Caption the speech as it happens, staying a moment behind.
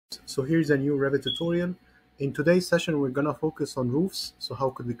So here's a new Revit tutorial. In today's session, we're gonna focus on roofs. So how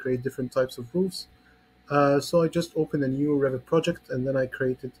could we create different types of roofs? So I just opened a new Revit project, and then I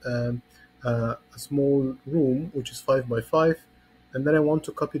created a small room, which is 5 by 5. And then I want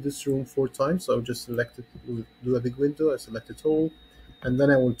to copy this room 4 times. So I'll just select it, do a big window, I select it all. And then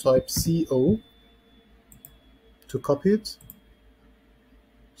I will type CO to copy it.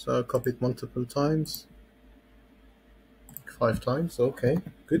 So I'll copy it multiple times, 5 times, okay,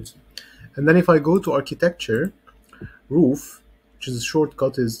 good. And then if I go to architecture, roof, which is a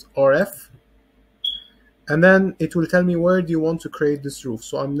shortcut is RF, and then it will tell me where do you want to create this roof.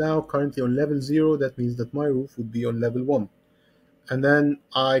 So I'm now currently on level 0. That means that my roof would be on level 1. And then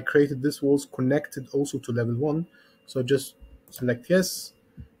I created this walls connected also to level 1. So just select yes.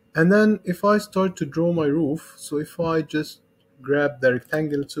 And then if I start to draw my roof, so if I just grab the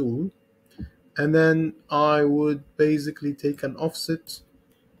rectangle tool, and then I would basically take an offset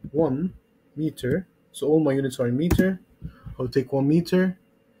 1 meter. So all my units are in meter. I'll take 1 meter.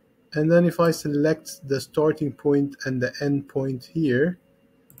 And then if I select the starting point and the end point here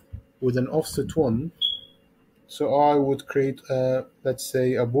with an offset 1, so I would create let's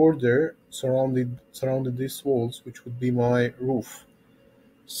say a border surrounded these walls, which would be my roof.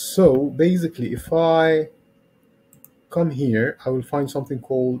 So basically if I come here, I will find something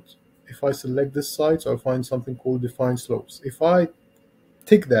called, if I select this side, so I'll find something called define slopes. If I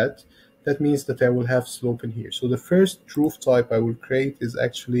tick that, that means that I will have slope in here. So the first roof type I will create is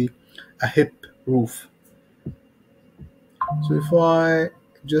actually a hip roof. So if I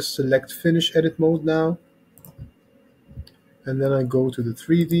just select finish edit mode now, and then I go to the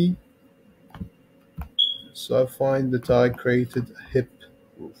 3D, so I find that I created a hip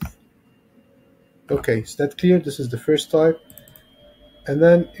roof. Okay, is that clear? This is the first type. And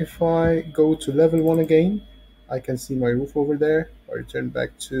then if I go to level 1 again, I can see my roof over there. I return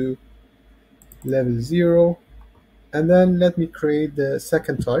back to level 0. And then let me create the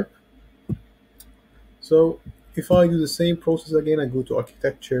second type. So if I do the same process again, I go to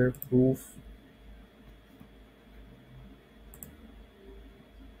architecture, roof.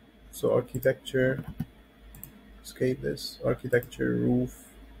 So architecture, escape this, architecture, roof,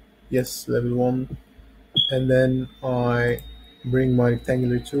 yes, level 1. And then I bring my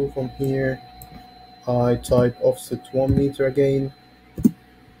rectangular tool from here. I type offset 1 meter again.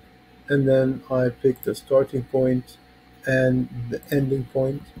 And then I pick the starting point and the ending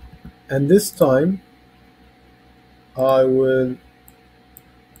point. And this time I will,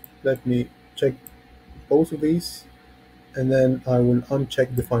 let me check both of these, and then I will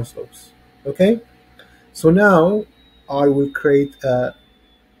uncheck define slopes. Okay, so now I will create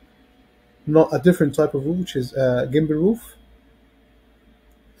not a different type of roof, which is a gimbal roof.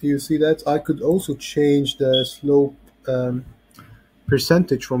 You see that I could also change the slope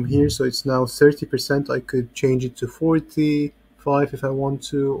percentage from here, so it's now 30%. I could change it to 45 if I want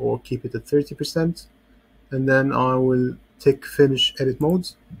to, or keep it at 30%. And then I will tick finish edit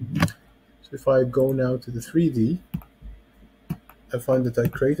modes. So if I go now to the 3D, I find that I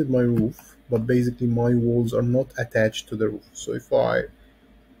created my roof, but basically my walls are not attached to the roof. So if I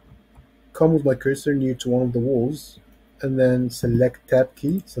come with my cursor near to one of the walls, and then select tab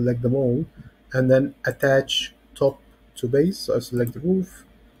key, select them all, and then attach top to base. So I select the roof,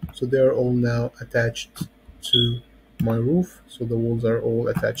 so they are all now attached to my roof. So the walls are all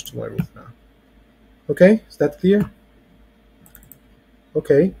attached to my roof now. Okay, is that clear?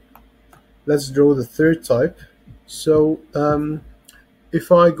 Okay, let's draw the third type. So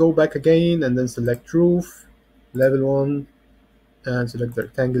if I go back again and then select roof, level 1, and select the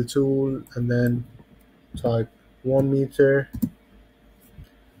rectangle tool, and then type 1 meter.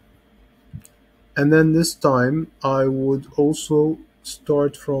 And then this time I would also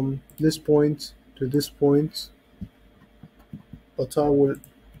start from this point to this point, but I will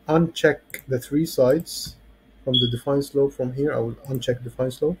uncheck the 3 sides from the define slope. From here I will uncheck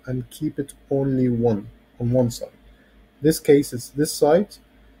define slope and keep it only one on one side. This case it's this side.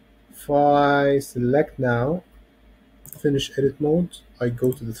 If I select now finish edit mode, I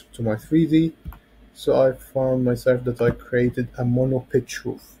go to my 3D. So I found myself that I created a mono pitch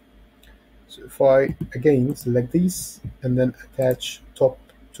roof. So if I again select these and then attach top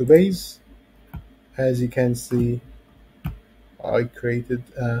to base, as you can see, I created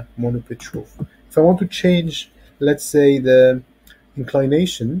a mono pitch roof. If I want to change, let's say, the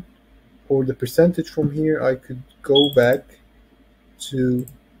inclination or the percentage from here, I could go back to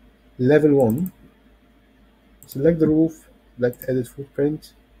level 1, select the roof, select edit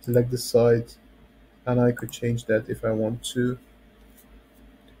footprint, select the side, and I could change that if I want to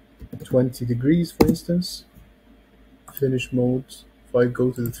 20 degrees, for instance. Finish mode, If I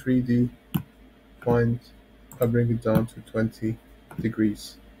go to the 3D, find, I bring it down to 20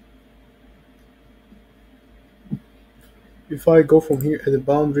 degrees. If I go from here at the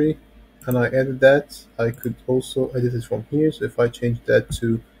boundary and I edit that, I could also edit it from here. So if I change that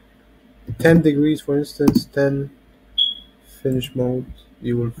to 10 degrees, for instance, 10 finish mode,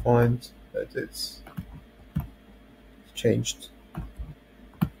 you will find that it's changed.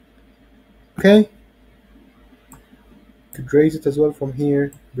 Okay, could raise it as well from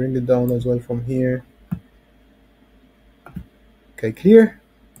here, bring it down as well from here. Okay, clear?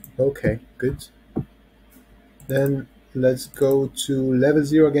 Okay, good. Then let's go to level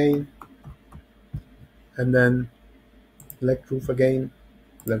 0 again, and then select roof again,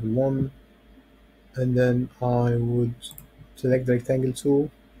 level 1, and then I would select the rectangle tool,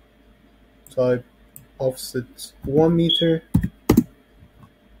 type offset 1 meter,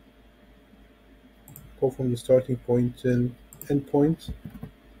 go from the starting point till end point,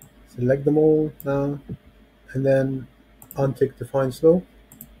 select them all now, and then untick define slope.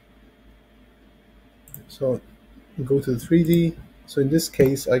 So go to the 3D. So in this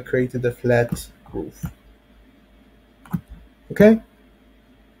case, I created a flat roof. Okay?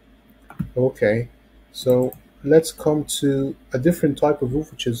 Okay. So let's come to a different type of roof,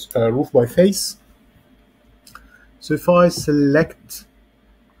 which is a roof by face. So if I select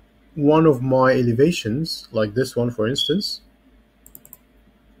one of my elevations, like this one, for instance,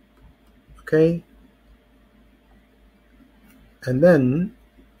 okay, and then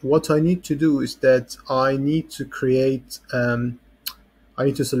what I need to do is that I need to create, I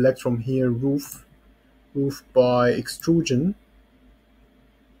need to select from here roof by extrusion,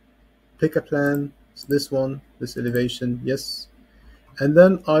 pick a plan, it's this one, this elevation, yes, and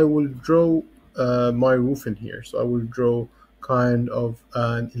then I will draw my roof in here. So I will draw kind of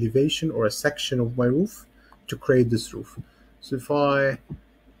an elevation or a section of my roof to create this roof. So if I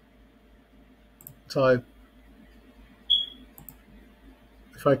type,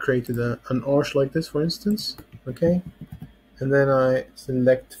 if I created an arch like this, for instance, okay, and then I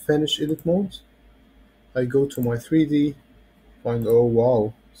select finish edit mode, I go to my 3D, find, oh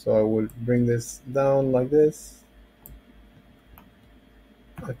wow, so I will bring this down like this,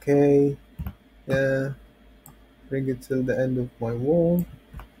 okay, yeah, bring it till the end of my wall,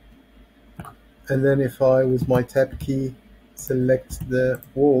 and then if I, with my tab key, select the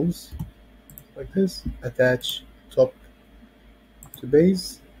walls like this, attach top to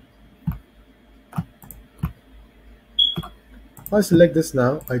base. If I select this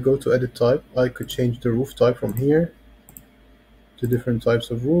now, I go to edit type, I could change the roof type from here to different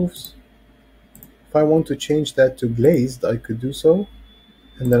types of roofs. If I want to change that to glazed, I could do so,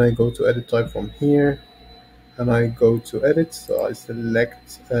 and then I go to edit type from here, and I go to edit, so I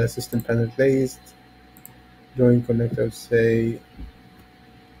select system panel glazed, drawing connector, say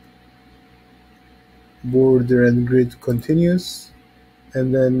border and grid continuous,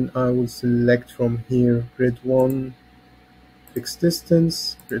 and then I will select from here grid 1 fixed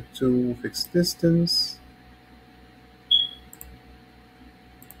distance, grid 2 fixed distance,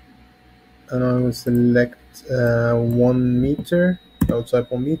 and I will select 1 meter, I'll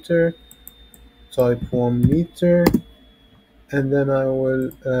type 1 meter, type 1 meter, and then I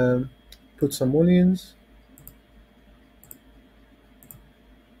will put some mullions.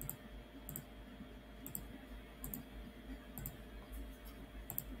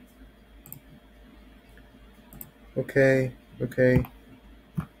 Okay, okay.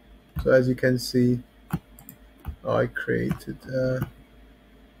 So as you can see, I created a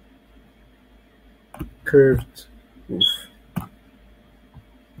curved roof.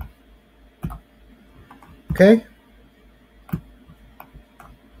 Okay?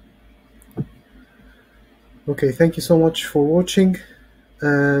 Okay, thank you so much for watching,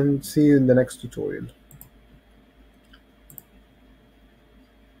 and see you in the next tutorial.